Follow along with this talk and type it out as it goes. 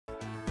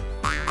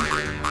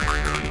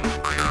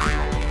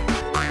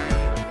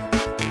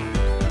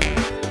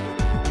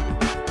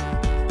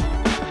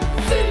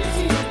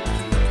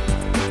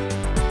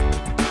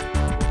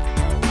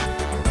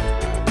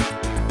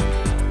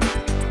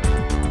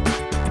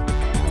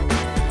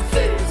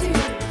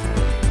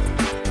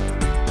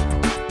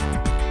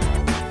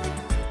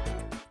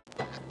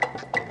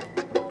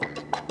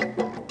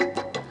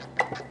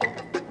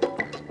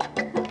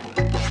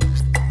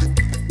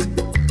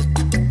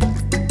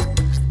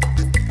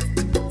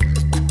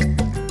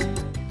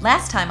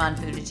Last time on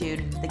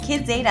Fooditude, the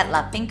kids ate at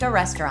La Finca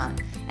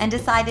restaurant and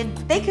decided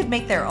they could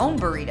make their own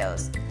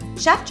burritos.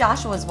 Chef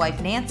Joshua's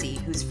wife Nancy,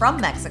 who's from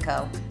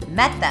Mexico,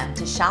 met them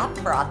to shop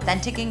for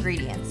authentic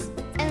ingredients.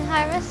 In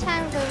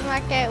HarvesTime Food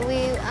Market,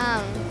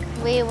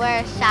 we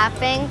were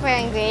shopping for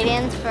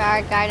ingredients for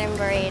our garden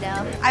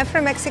burrito. I'm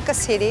from Mexico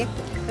City,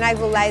 and I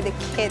would like the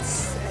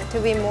kids to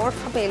be more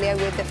familiar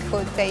with the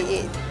food they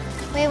eat.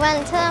 We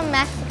went to a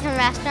Mexican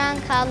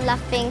restaurant called La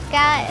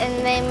Finca,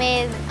 and they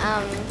made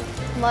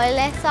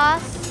mole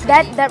sauce.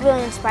 That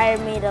really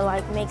inspired me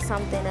to make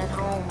something at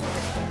home,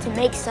 to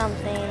make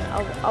something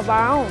of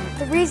our own.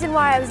 The reason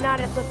why I was not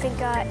at La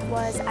Finca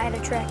was I had a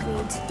track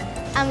meet.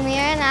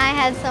 Amir and I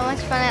had so much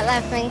fun at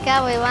La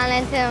Finca, we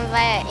wanted to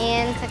invite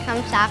Ian to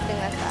come shopping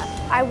with us.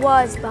 I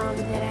was bummed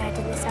that I had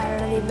to miss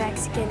out on the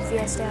Mexican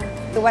fiesta.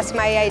 It was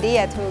my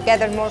idea to get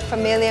them more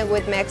familiar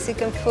with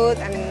Mexican food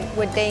and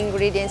with the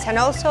ingredients, and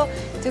also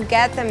to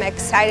get them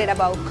excited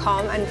about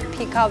come and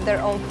pick up their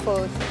own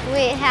food.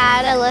 We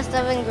had a list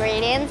of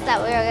ingredients that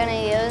we were going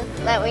to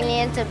use, that we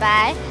needed to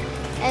buy,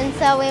 and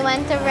so we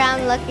went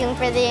around looking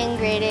for the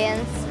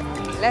ingredients.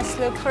 Let's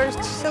look for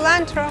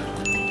cilantro.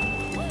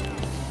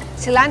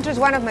 Cilantro is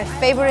one of my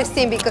favorite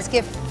things because it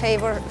gives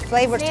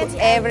flavor to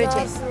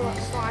everything.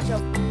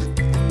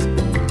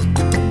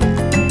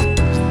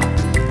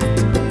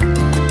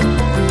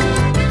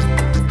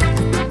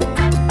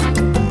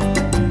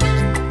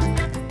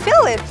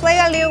 Feel it, play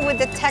a little with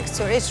the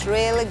texture, it's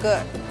really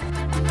good.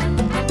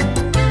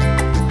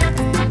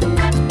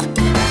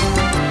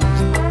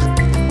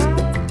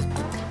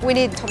 We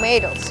need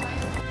tomatoes.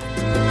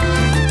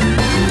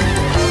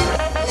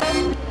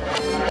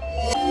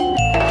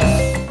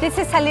 This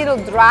is a little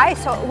dry,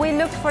 so we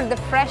look for the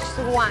fresh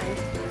one.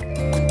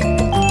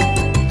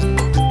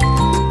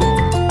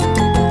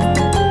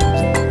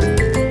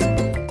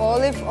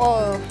 Olive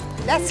oil.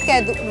 Let's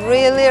get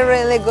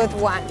really good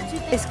one.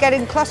 It's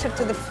getting closer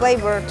to the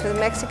flavor, to the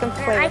Mexican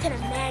flavor. I can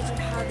imagine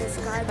how this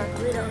garden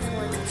burritos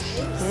want to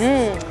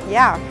taste.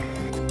 Yeah.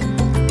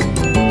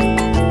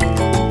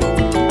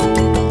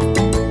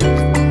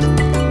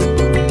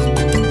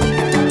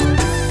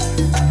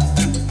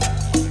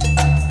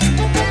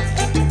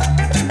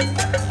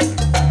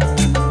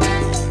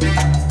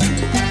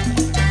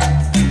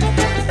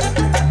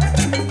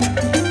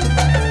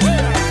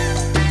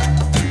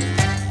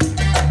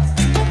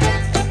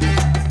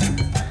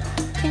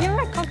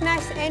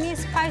 Any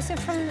spices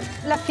from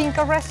La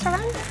Finca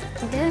restaurant?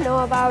 I didn't know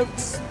about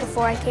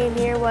before I came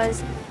here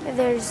was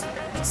there's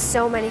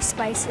so many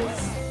spices.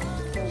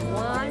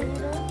 One,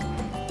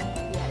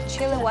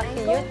 chile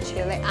guajillo,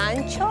 chile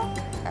ancho,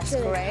 that's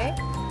great.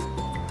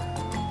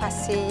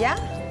 Pasilla,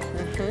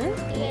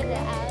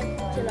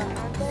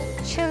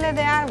 chile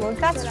de árbol,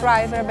 that's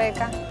right,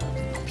 Rebecca.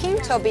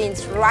 Pinto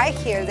beans right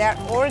here, they're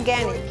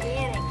organic.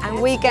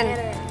 And we can,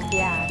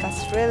 yeah,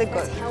 that's really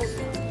good.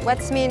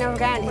 What's mean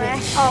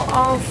organic?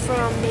 All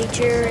from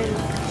nature and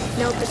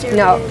no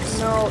preservatives,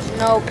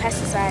 no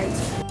pesticides.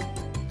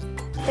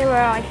 There were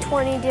like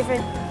 20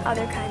 different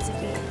other kinds of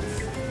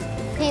beans.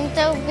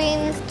 Pinto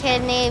beans,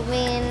 kidney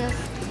beans,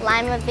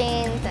 lima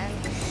beans, and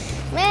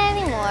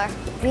many more.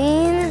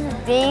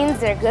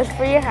 Beans are good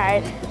for your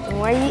heart. The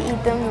more you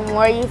eat them, the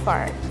more you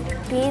fart.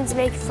 Beans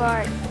make you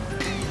fart.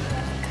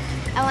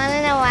 I want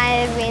to know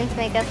why the beans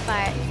make us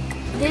fart.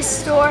 This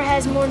store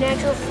has more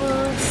natural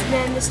foods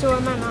than the store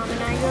my mom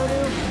and I go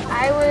to.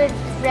 I would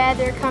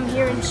rather come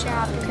here and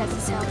shop because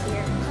it's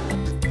healthier.